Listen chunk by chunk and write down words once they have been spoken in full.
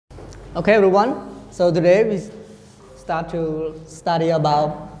Okay, everyone. So today we start to study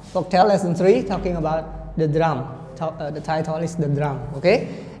about folktale lesson 3, talking about the drum. The title is the drum. Okay,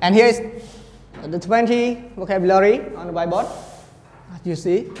 and here is the 20 vocabulary on the whiteboard, as you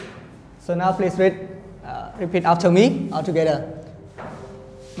see. So now please repeat after me all together.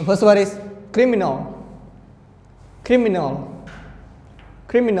 The first word is criminal. Criminal.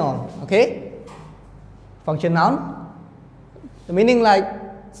 Criminal. Okay. Function noun. The meaning like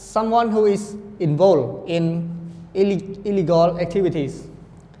someone who is involved in illegal activities.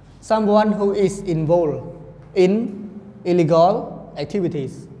 Someone who is involved in illegal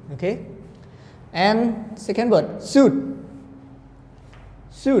activities. Okay. And second word, shoot.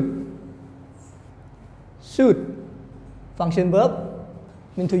 Shoot. Shoot. Function verb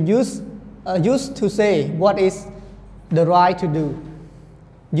mean to use to say what is the right to do.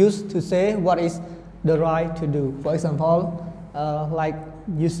 Used to say what is the right to do. For example, like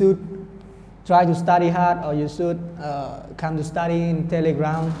you should try to study hard, or you should come to study in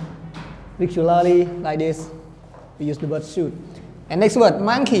Telegram regularly, like this. We use the word should. And next word,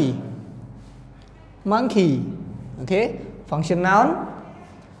 monkey. Monkey. Okay. Function noun.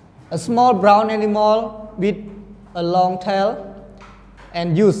 A small brown animal with a long tail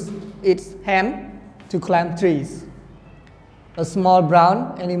and use its hand to climb trees. A small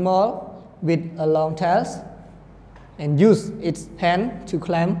brown animal with a long tail and use its hand to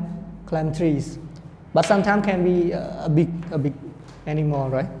climb trees. But sometimes can be a big animal,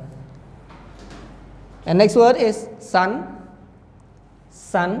 right? And next word is son.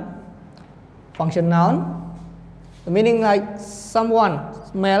 Son. Function noun. The meaning like someone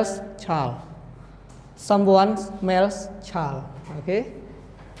smells child. Someone smells child. Okay.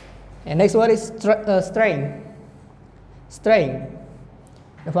 And next word is strain. Strain.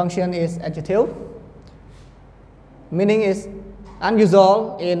 The function is adjective. Meaning is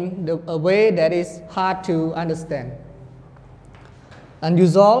unusual in a way that is hard to understand.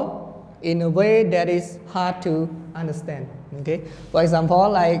 Unusual in a way that is hard to understand. Okay. For example,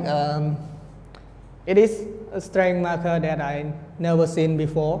 like it is a string marker that I never seen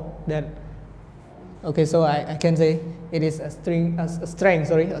before. That okay, so I can say it is a string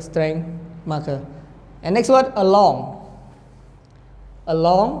marker. And next word, along.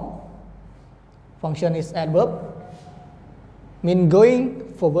 Along. Function is adverb. Mean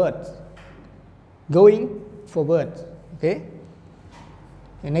going forward. Going forward. Okay.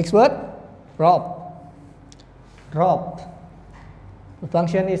 And next word, rob. Rob. The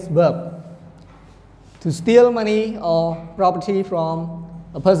function is verb. To steal money or property from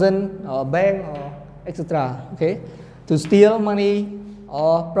a person or a bank or etc. Okay. To steal money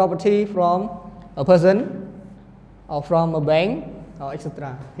or property from a person or from a bank or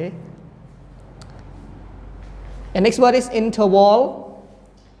etc. Okay. And next word is interval.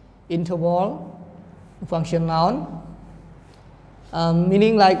 Interval. Function noun.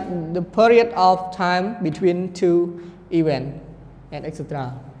 Meaning like the period of time between two events and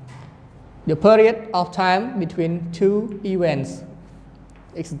etc. The period of time between two events,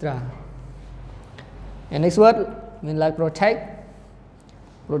 etc. And next word mean like protect.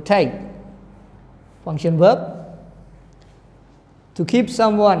 Protect. Function verb. To keep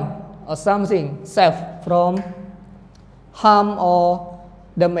someone or something safe from harm or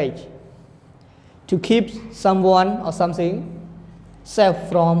damage. To keep someone or something safe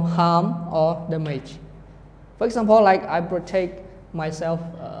from harm or damage. For example, like I protect myself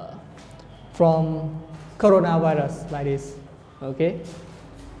from coronavirus, like this. Okay.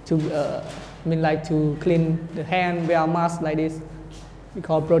 To mean like to clean the hand, wear a mask, like this. We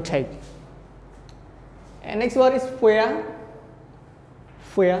call protect. And next word is fear.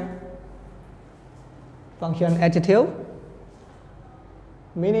 Fear. Function adjective.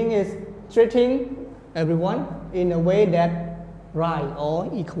 Meaning is treating everyone in a way that right or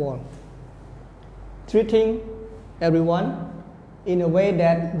equal. Treating everyone in a way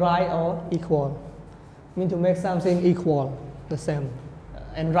that right or equal. Mean to make something equal, the same,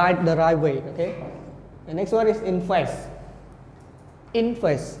 and right the right way. Okay. The next word is infest.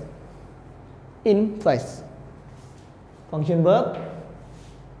 Infest. Infest. Function verb.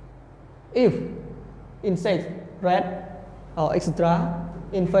 If insect, rat, or etc.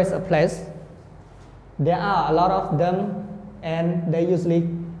 infest a place, there are a lot of them and they usually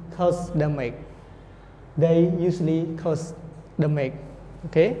cause damage. They usually cause damage.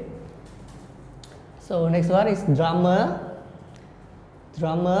 Okay. So next one is drummer.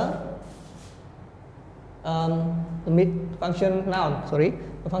 Drummer. The function noun. Sorry,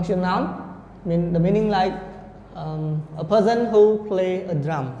 the function noun mean the meaning like a person who play a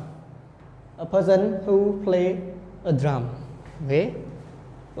drum. A person who play a drum. Okay.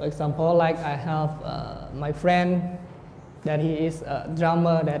 For example, like I have my friend that he is a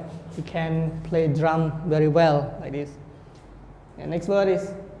drummer, that he can play drum very well, like this. And next word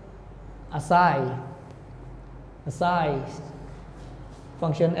is asai. Asai,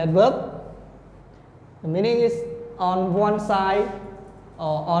 function adverb. The meaning is on one side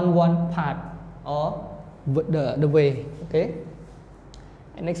or on one part or the way. Okay.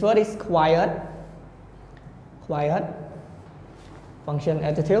 And next word is quiet. Quiet, function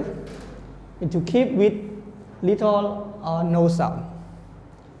adjective. And to keep with little or no sound.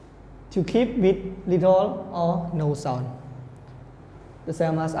 To keep with little or no sound. The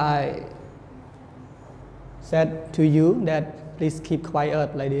same as I said to you that please keep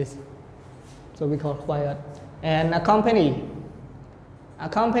quiet, like this. So we call quiet. And accompany.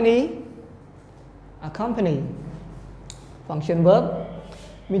 Accompany. Accompany. Function verb.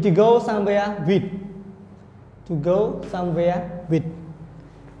 Mean to go somewhere with. To go somewhere with.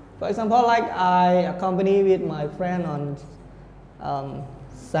 For example, like I accompany with my friend on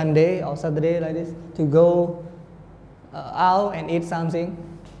Sunday or Saturday, like this, to go out and eat something.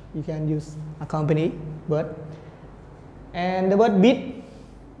 You can use accompany word. And the word bid.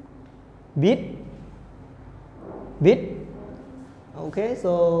 Bid. Bid. Okay,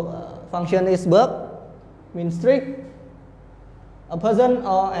 so function is verb, means strict. A person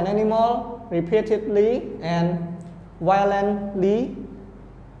or an animal repeatedly and violently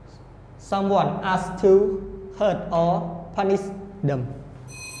someone asked to hurt or punish them.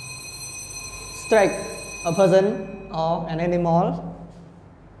 Strike a person or an animal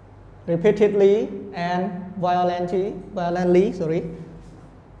repeatedly and violently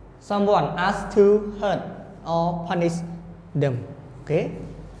someone asked to hurt or punish them. Okay.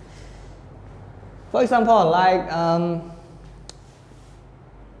 For example, like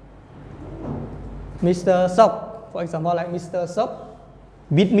Mr. Sok. For example, like Mr. Sok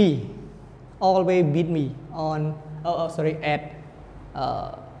beat me, always beat me on at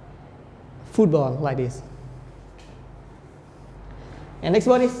football, like this. And next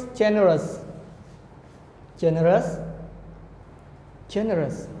one is generous. Generous.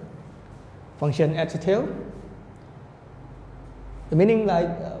 Generous. Function adjective. The meaning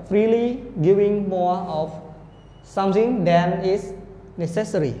like freely giving more of something than is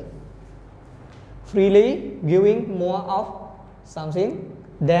necessary. Freely giving more of something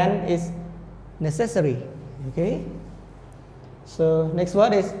than is necessary. Okay. So next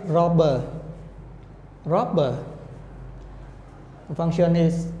word is robber. Robber. The function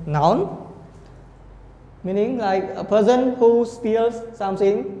is noun, meaning like a person who steals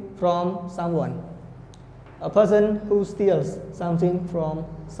something from someone. A person who steals something from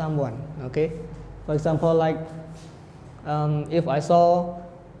someone. Okay. For example, like if I saw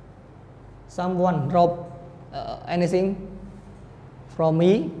someone rob anything from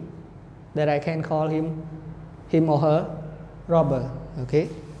me, that I can call him or her robber. Okay.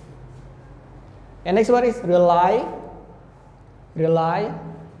 And next word is rely. Rely.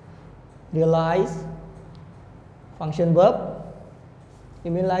 Realize. Function verb.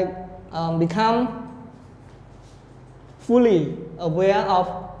 It means like become fully aware of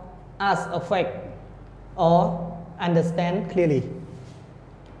as a fact or understand clearly.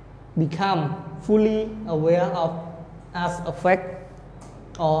 Become fully aware of as a fact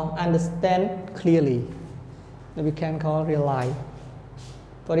or understand clearly. That we can call rely.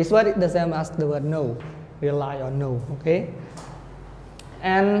 For this word, it's the same as the word know. Rely or know. Okay.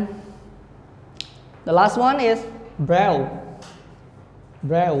 And the last one is brow.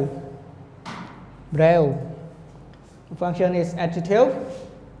 Brow. Brow. The function is adjective.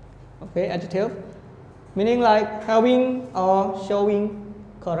 Okay, adjective. Meaning like having or showing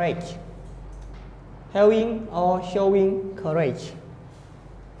courage. Having or showing courage.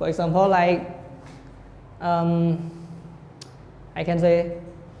 For example, like I can say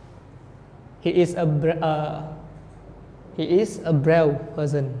he is a brave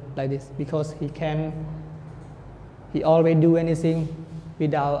person, like this, because he always do anything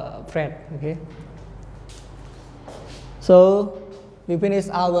without threat. Okay. So we finish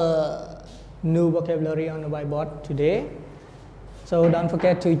our new vocabulary on the whiteboard today. So don't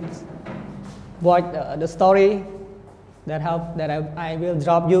forget to watch the story that I will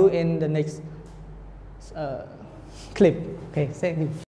drop you in the next clip. Okay, thank you.